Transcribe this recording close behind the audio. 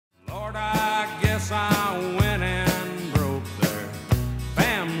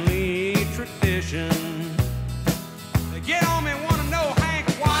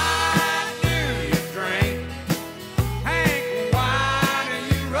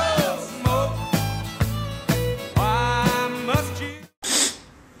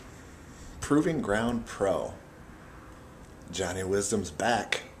Proving Ground Pro. Johnny Wisdom's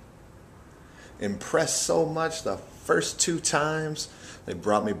back. Impressed so much the first 2 times, they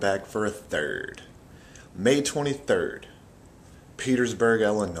brought me back for a third. May 23rd, Petersburg,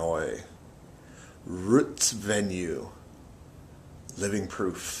 Illinois. Roots venue. Living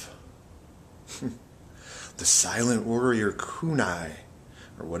proof. The Silent Warrior Kunai,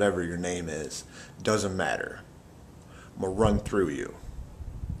 or whatever your name is, doesn't matter. I'm going to run through you.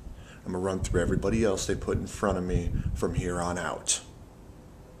 I'm going to run through everybody else they put in front of me from here on out.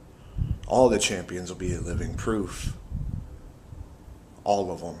 All the champions will be living proof. All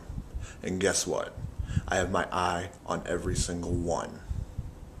of them. And guess what? I have my eye on every single one.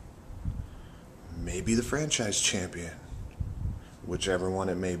 Maybe the franchise champion. Whichever one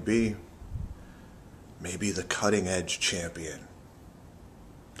it may be. Maybe the cutting edge champion.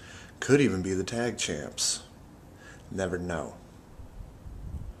 Could even be the tag champs. Never know.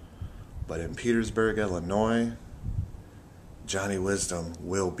 But in Petersburg, Illinois, Johnny Wisdom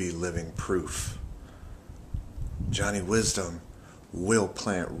will be living proof. Johnny Wisdom will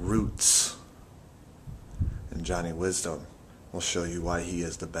plant roots. And Johnny Wisdom will show you why he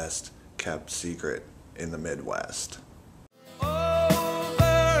is the best kept secret in the Midwest.